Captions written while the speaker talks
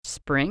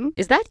spring.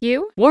 Is that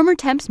you? Warmer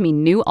temps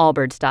mean new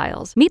Allbirds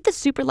styles. Meet the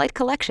Super Light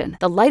Collection,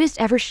 the lightest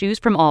ever shoes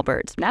from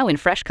Allbirds, now in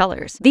fresh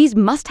colors. These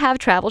must-have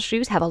travel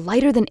shoes have a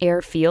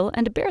lighter-than-air feel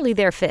and a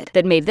barely-there fit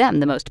that made them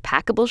the most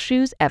packable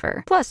shoes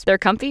ever. Plus, they're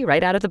comfy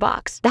right out of the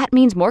box. That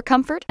means more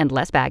comfort and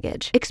less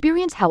baggage.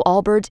 Experience how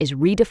Allbirds is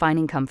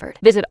redefining comfort.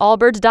 Visit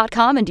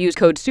allbirds.com and use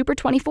code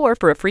SUPER24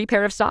 for a free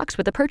pair of socks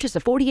with a purchase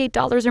of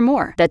 $48 or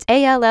more. That's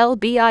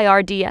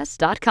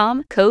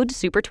ALLBIRDS.com, code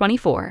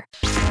SUPER24.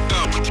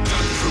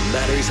 For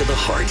matters of the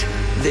heart,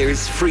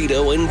 there's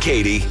Frito and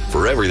Katie.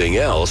 For everything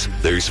else,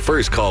 there's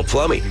First Call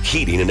Plumbing,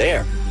 Heating and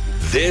Air.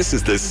 This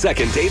is the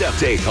second date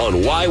update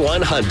on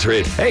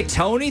Y100. Hey,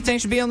 Tony,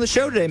 thanks for being on the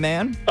show today,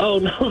 man. Oh,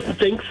 no,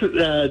 thanks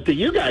to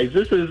you guys.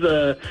 This is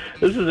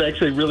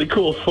actually really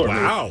cool for me.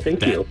 Wow.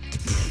 Thank you.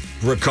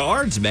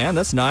 Regards, man.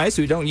 That's nice.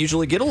 We don't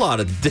usually get a lot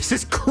of this.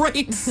 Is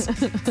great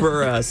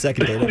for a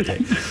second date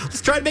update.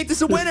 Let's try to make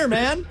this a winner,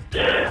 man.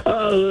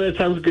 Oh, that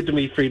sounds good to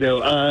me,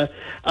 Frito.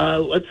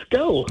 Let's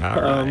go.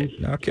 All right.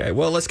 Okay.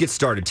 Well, let's get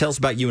started. Tell us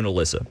about you and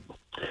Alyssa.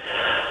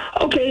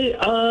 Okay.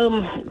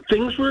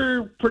 Things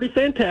were pretty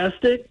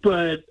fantastic,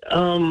 but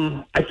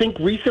I think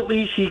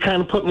recently she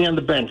kind of put me on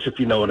the bench, if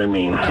you know what I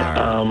mean.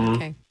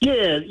 Okay.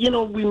 Yeah,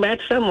 we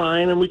matched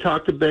online and we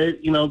talked a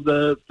bit,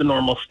 the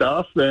normal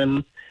stuff,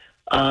 and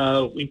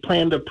we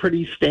planned a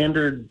pretty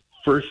standard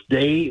first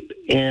date,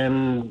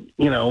 and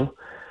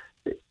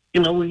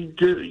we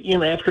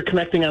did, after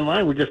connecting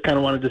online, we just kind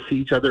of wanted to see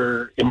each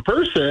other in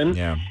person.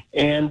 Yeah.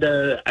 And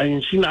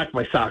she knocked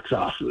my socks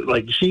off.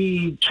 Like,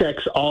 she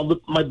checks all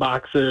my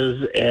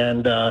boxes,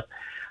 and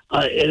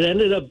it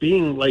ended up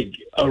being like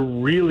a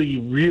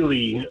really,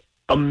 really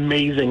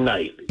amazing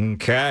night.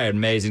 Okay,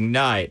 amazing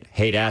night.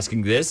 Hate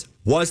asking this.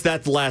 Was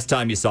that the last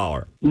time you saw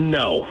her?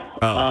 No.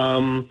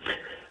 Oh.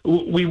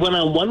 We went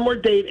on one more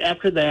date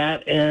after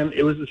that, and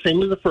it was the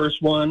same as the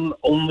first one,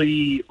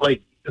 only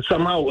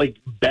somehow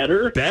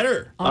better.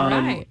 Better. All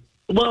right.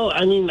 Well,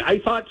 I mean, I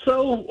thought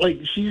so.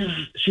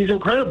 She's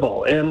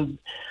incredible, and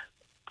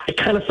I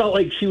kind of felt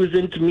like she was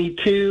into me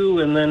too.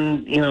 And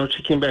then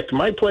she came back to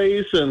my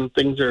place, and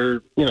things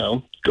are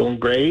going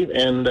great.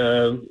 And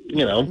Well,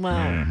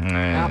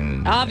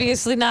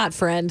 obviously not,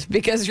 friend,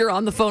 because you're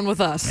on the phone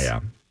with us. Yeah.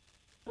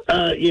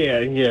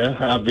 Yeah,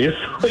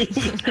 obviously.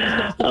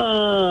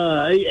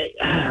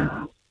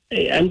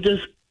 I'm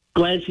just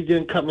glad she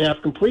didn't cut me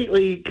off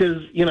completely,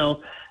 because I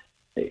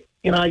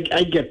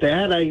get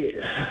that. I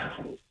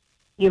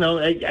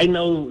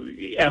know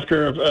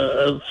after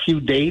a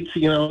few dates,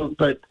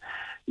 but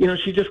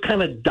she just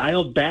kind of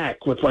dialed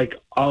back with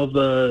all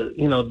the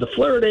the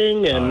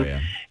flirting,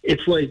 and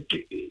it's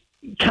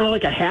kind of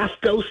like a half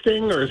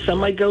ghosting or a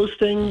semi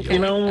ghosting.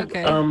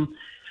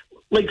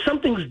 Okay.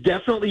 Something's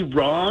definitely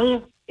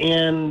wrong,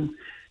 and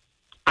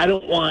I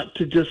don't want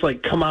to just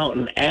come out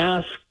and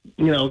ask,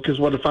 because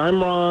what if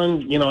I'm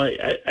wrong?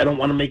 I don't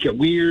want to make it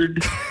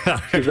weird.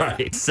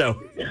 Right.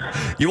 So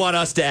you want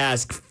us to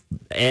ask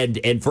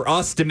and for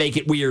us to make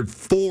it weird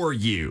for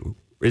you.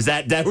 Is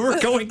that we're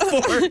going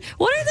for?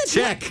 What are the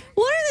Check.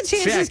 What are the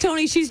chances, Check.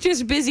 Tony? She's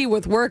just busy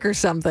with work or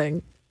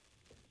something.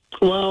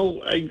 Well,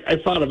 I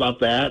thought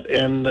about that,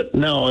 and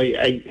no,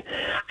 I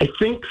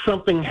think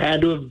something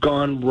had to have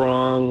gone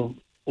wrong,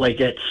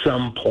 at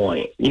some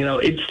point.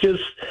 It's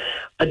just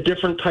a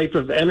different type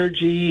of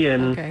energy,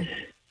 and Okay.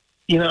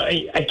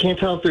 I can't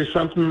tell if there's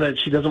something that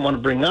she doesn't want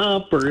to bring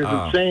up or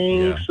isn't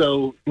saying. Yeah.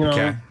 So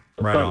Okay. I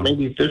Right thought on.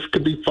 maybe this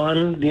could be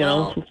fun.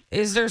 Well,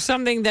 is there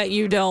something that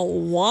you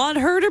don't want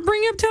her to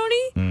bring up,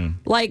 Tony?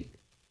 Like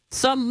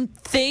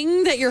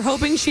something that you're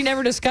hoping she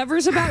never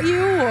discovers about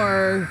you,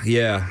 or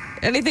Yeah.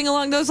 anything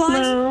along those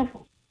lines?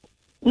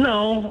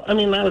 No. I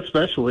mean, not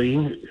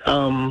especially.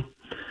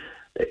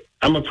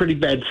 I'm a pretty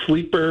bad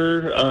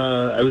sleeper.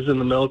 I was in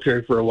the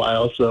military for a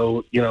while,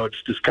 so,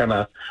 it's just kind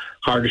of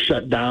hard to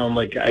shut down.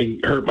 I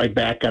hurt my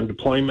back on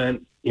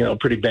deployment,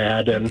 pretty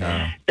bad, and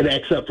it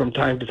acts up from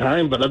time to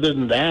time. But other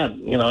than that,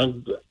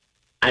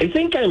 I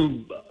think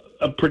I'm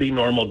a pretty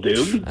normal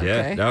dude.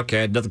 Yeah.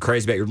 Okay. Nothing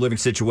crazy about your living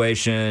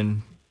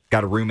situation.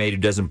 Got a roommate who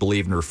doesn't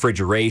believe in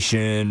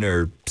refrigeration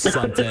or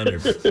something. Or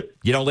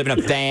you don't live in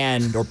a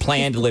van or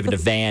plan to live in a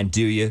van,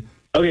 do you?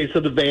 Okay, so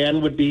the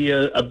van would be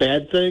a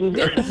bad thing?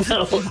 No.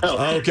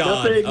 Oh,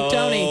 God. Nothing.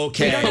 Tony,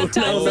 Okay. we don't have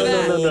time for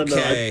that. No.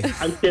 Okay.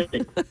 I'm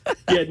kidding.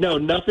 Yeah, no,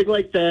 nothing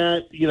like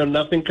that.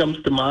 Nothing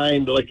comes to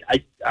mind.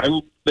 I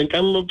think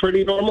I'm a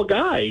pretty normal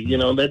guy.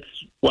 That's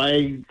why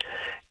I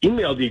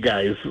emailed you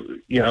guys.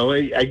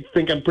 I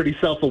think I'm pretty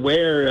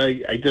self-aware.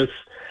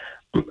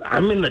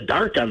 I'm in the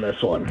dark on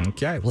this one.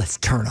 Okay, well, let's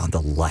turn on the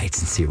lights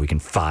and see what we can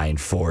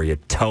find for you,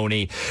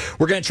 Tony.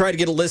 We're going to try to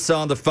get Alyssa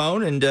on the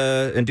phone and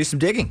do some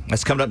digging.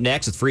 That's coming up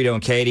next with Frito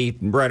and Katie,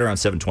 right around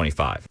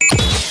 7:25.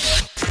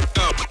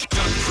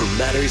 For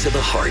matters of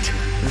the heart,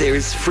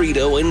 there's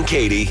Frito and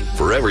Katie.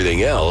 For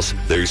everything else,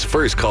 there's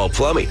First Call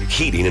Plumbing,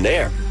 Heating and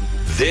Air.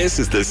 This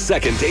is the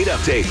second date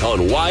update on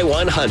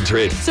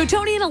Y100. So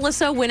Tony and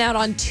Alyssa went out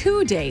on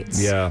 2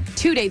 dates. Yeah.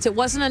 2 dates. It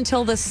wasn't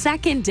until the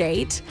second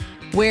date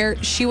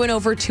where she went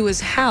over to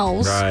his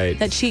house. Right.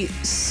 That she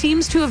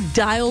seems to have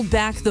dialed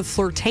back the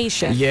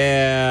flirtation.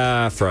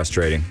 Yeah,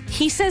 frustrating.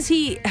 He says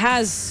he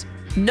has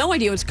no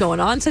idea what's going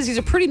on. Says he's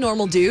a pretty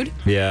normal dude.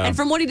 Yeah. And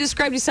from what he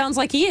described, he sounds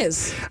like he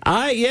is.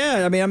 I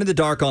mean, I'm in the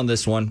dark on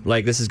this one.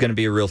 Like, this is going to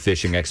be a real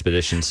fishing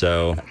expedition,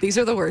 so These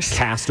are the worst.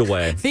 cast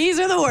away. These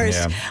are the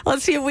worst. Yeah.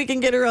 Let's see if we can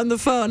get her on the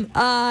phone.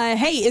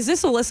 Hey, is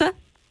this Alyssa?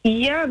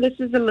 Yeah, this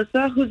is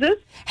Alyssa. Who's this?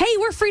 Hey,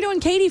 we're Frito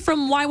and Katie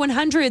from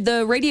Y100,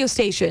 the radio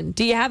station.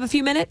 Do you have a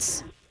few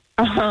minutes?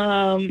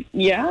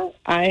 Yeah,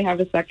 I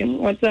have a second.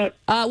 What's up?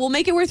 We'll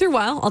make it worth your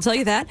while. I'll tell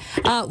you that.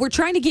 We're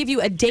trying to give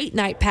you a date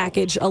night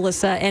package,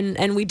 Alyssa,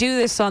 and we do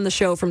this on the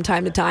show from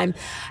time to time.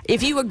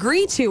 If you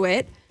agree to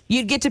it,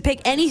 you'd get to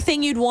pick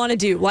anything you'd want to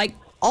do, like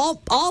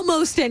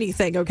almost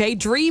anything, okay?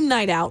 Dream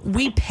night out.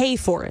 We pay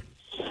for it.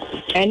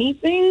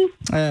 Anything?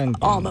 And,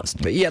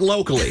 Almost. But yeah,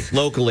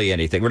 locally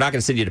anything. We're not going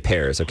to send you to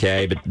Paris,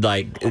 okay? But,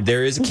 like,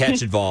 there is a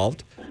catch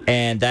involved,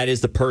 and that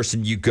is the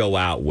person you go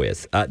out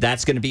with.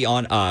 That's going to be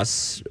on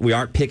us. We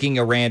aren't picking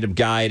a random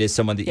guy. It is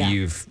someone that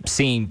you've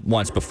seen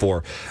once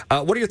before.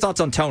 What are your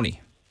thoughts on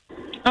Tony?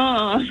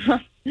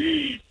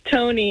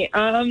 Tony.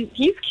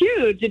 He's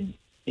cute. Did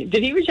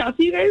he reach out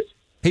to you guys?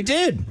 He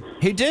did.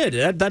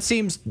 That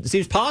seems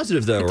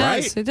positive, though,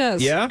 right? It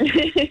does. Yeah?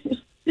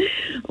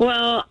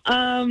 Well,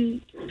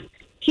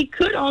 he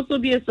could also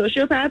be a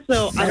sociopath,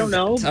 so I don't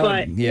know.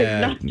 But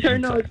his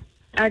nocturnal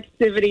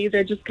activities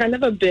are just kind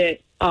of a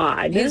bit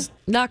odd. His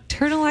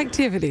nocturnal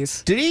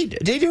activities. Did he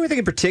do anything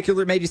in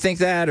particular that made you think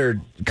that, or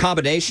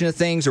combination of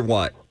things, or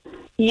what?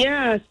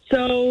 Yeah,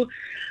 so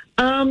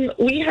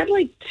we had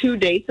like 2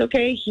 dates,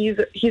 okay? He's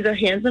a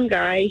handsome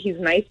guy. He's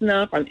nice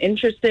enough. I'm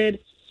interested.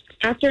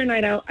 After a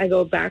night out, I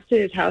go back to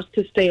his house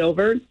to stay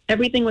over.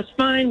 Everything was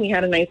fine. We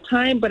had a nice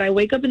time, but I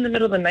wake up in the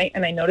middle of the night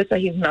and I notice that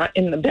he's not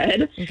in the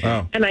bed.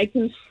 Oh. And I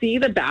can see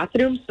the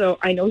bathroom, so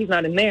I know he's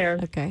not in there.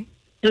 Okay.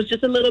 It was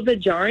just a little bit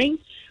jarring,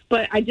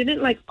 but I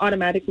didn't like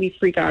automatically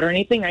freak out or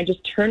anything. I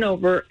just turn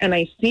over and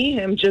I see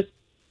him just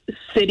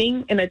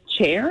sitting in a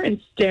chair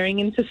and staring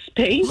into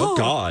space. Oh,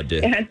 God.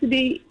 It had to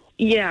be,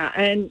 yeah.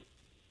 And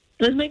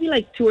it was maybe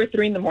like 2 or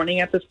 3 in the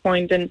morning at this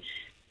point, and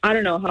I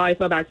don't know how I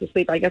fell back to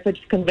sleep. I guess I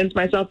just convinced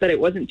myself that it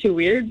wasn't too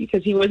weird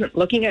because he wasn't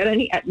looking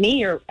at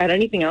me or at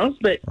anything else.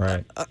 But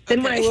Right.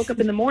 then when I woke up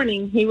in the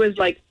morning, he was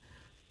like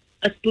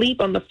asleep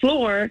on the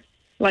floor.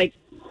 Like,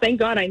 thank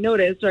God I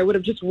noticed, or I would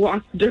have just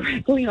walked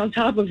directly on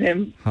top of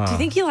him. Huh. Do you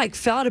think he like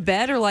fell out of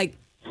bed or like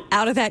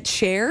out of that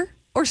chair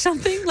or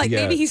something? Like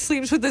Yeah. maybe he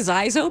sleeps with his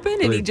eyes open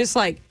and he just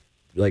like,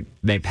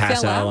 may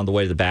pass Fell out out? on the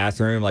way to the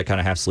bathroom, like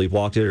kind of half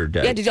sleepwalked it, or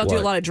yeah, did y'all do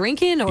a lot of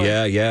drinking? Or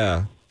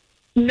Yeah.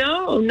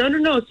 No.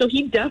 So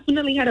he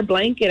definitely had a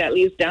blanket at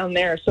least down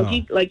there. So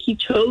he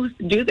chose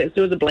to do this.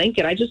 It was a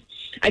blanket.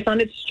 I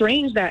found it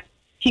strange that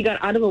he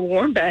got out of a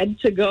warm bed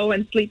to go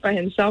and sleep by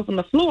himself on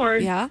the floor.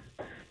 Yeah.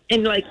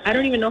 And like, I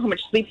don't even know how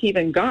much sleep he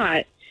even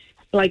got.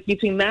 Like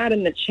between that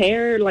and the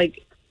chair,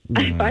 like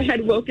if I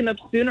had woken up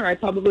sooner, I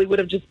probably would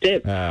have just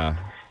dipped.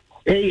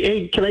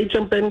 Hey, can I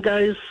jump in,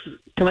 guys?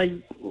 Can I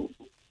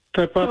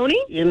type up Tony?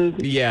 in?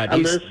 Yeah, on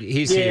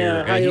he's this?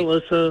 here. Hi,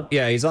 Alyssa.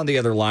 Yeah, he's on the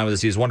other line with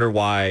us. He was wondering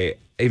why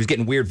he was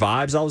getting weird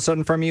vibes all of a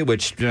sudden from you,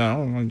 which, you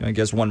know, I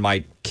guess one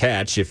might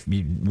catch if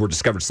you were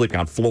discovered sleeping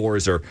on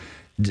floors or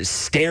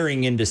just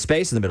staring into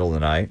space in the middle of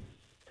the night.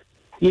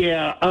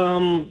 Yeah,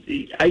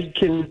 I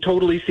can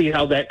totally see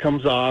how that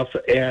comes off,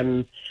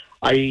 and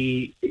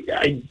I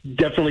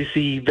definitely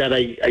see that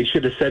I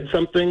should have said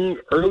something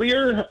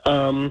earlier.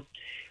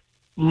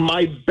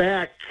 My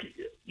back,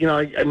 you know,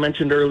 I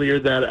mentioned earlier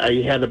that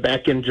I had a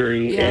back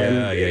injury, and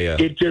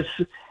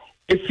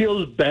it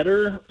feels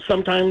better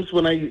sometimes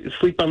when I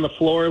sleep on the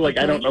floor. Like,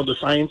 I don't know the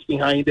science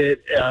behind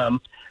it,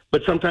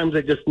 but sometimes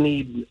I just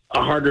need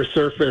a harder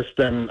surface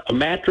than a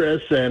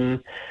mattress,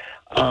 and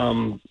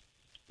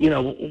you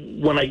know,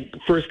 when I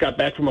first got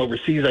back from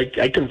overseas, I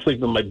couldn't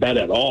sleep in my bed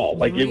at all.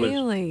 Like, it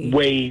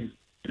was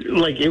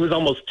it was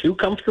almost too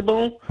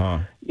comfortable,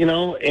 you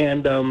know?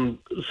 And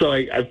so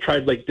I've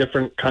tried, like,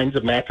 different kinds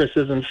of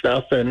mattresses and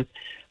stuff. And,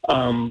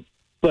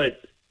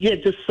 but, yeah,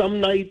 just some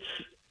nights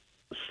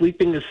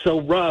sleeping is so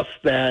rough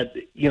that,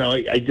 you know,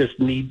 I just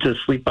need to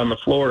sleep on the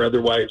floor.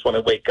 Otherwise, when I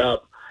wake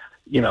up,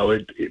 you know,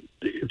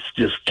 it's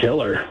just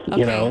killer,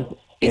 you know?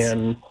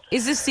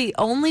 Is this the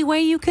only way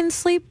you can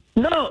sleep?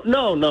 No.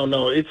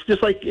 It's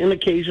just like an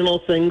occasional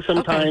thing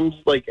sometimes.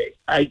 Like,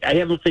 I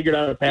haven't figured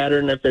out a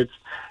pattern if it's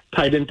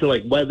tied into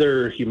like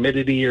weather or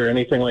humidity or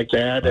anything like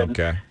that.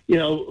 And, you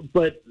know,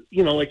 but,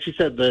 you know, like she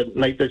said, the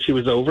night that she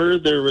was over,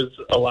 there was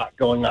a lot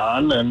going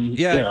on. And,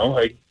 you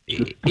know,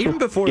 even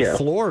before the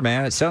floor,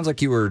 man, it sounds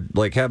like you were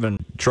like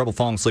having trouble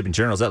falling asleep in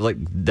general. Is that like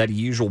that a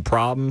usual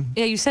problem?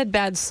 Yeah, you said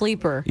bad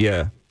sleeper.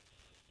 Yeah.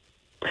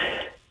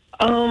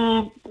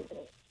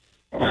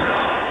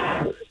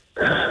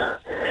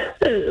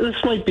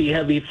 This might be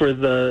heavy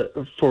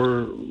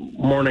for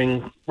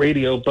morning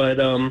radio, but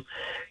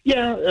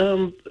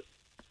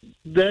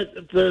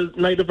that the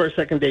night of our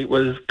second date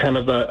was kind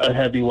of a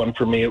heavy one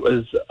for me. It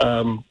was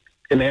an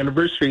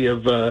anniversary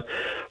of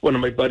one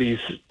of my buddies'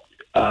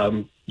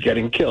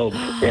 getting killed,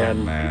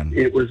 and man.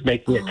 it was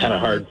making it kind of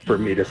hard for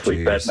me to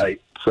sleep at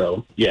night.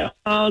 So, yeah.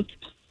 Oh,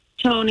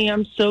 Tony,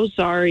 I'm so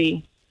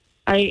sorry.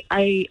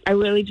 I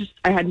really just,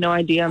 I had no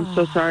idea. I'm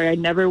so sorry. I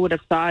never would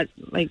have thought,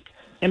 like,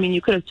 I mean,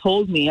 you could have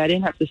told me. I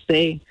didn't have to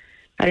stay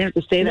that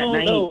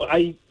night. No,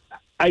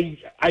 I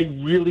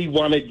really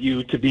wanted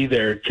you to be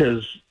there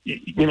because,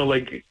 you know,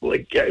 like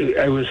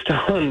I was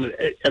telling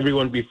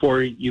everyone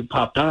before you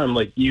popped on,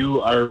 like,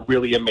 you are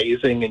really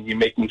amazing and you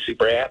make me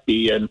super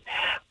happy. And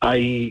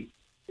I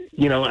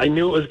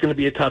knew it was going to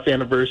be a tough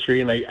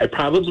anniversary, and I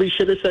probably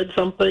should have said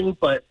something,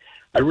 but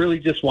I really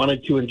just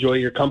wanted to enjoy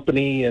your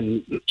company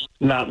and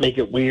not make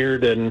it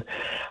weird. And,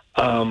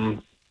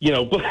 but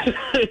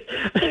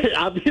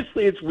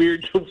obviously it's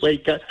weird to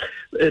wake up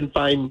and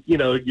find,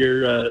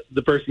 you're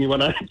the person you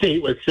went on a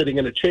date with sitting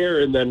in a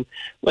chair and then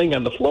laying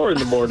on the floor in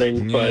the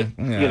morning. But,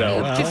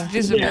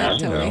 just a bit,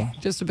 Tony.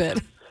 Just a bit.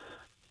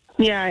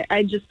 Yeah,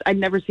 I'd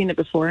never seen it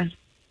before.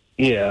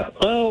 Yeah,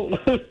 well,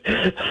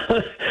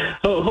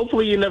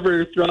 hopefully you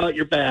never throw out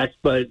your back,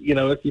 but,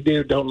 if you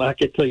do, don't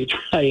knock it till you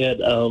try it.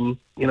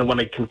 When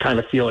I can kind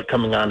of feel it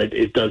coming on,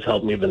 it does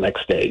help me the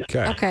next day.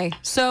 Okay.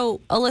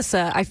 So,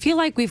 Alyssa, I feel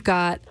like we've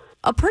got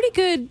a pretty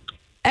good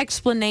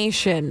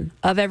explanation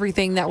of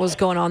everything that was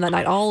going on that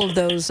night, all of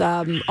those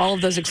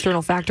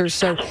external factors.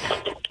 So,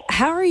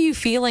 how are you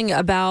feeling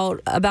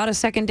about a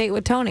second date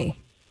with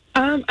Tony?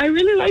 I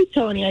really like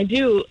Tony, I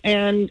do,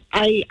 and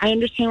I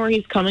understand where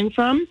he's coming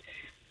from.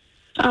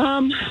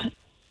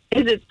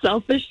 Is it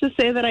selfish to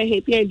say that I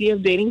hate the idea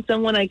of dating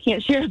someone I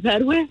can't share a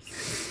bed with?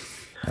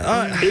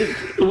 It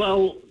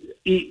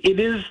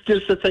is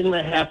just a thing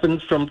that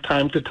happens from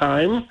time to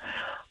time.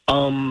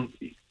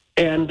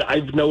 And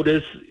I've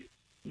noticed,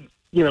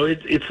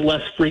 it's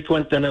less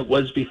frequent than it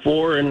was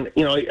before. And,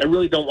 I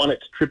really don't want it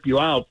to trip you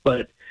out,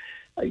 but,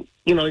 I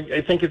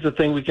think it's a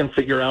thing we can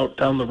figure out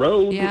down the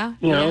road. Yeah.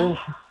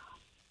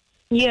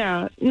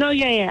 Yeah. No,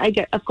 yeah.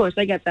 Of course,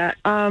 I get that.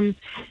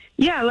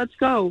 Yeah, let's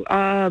go.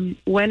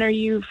 When are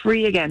you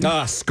free again?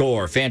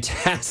 Score.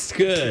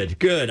 Fantastic.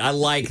 Good. I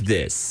like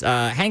this.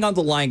 Hang on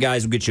the line,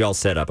 guys. We'll get you all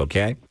set up,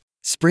 okay?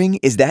 Spring,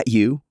 is that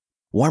you?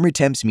 Warmer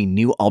temps mean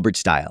new Allbirds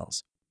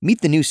styles.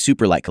 Meet the new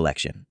Superlight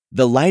collection,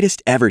 the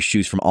lightest ever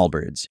shoes from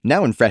Allbirds,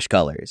 now in fresh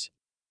colors.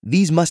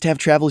 These must-have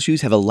travel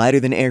shoes have a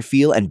lighter-than-air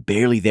feel and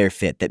barely there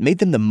fit that made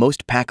them the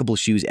most packable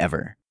shoes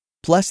ever.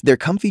 Plus, they're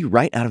comfy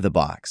right out of the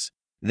box.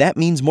 That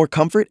means more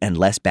comfort and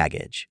less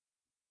baggage.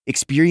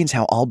 Experience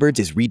how Allbirds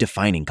is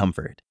redefining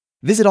comfort.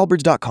 Visit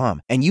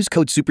allbirds.com and use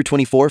code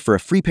SUPER24 for a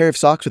free pair of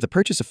socks with a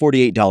purchase of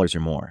 $48 or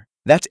more.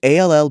 That's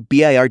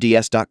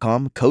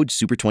ALLBIRDS.com, code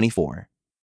SUPER24.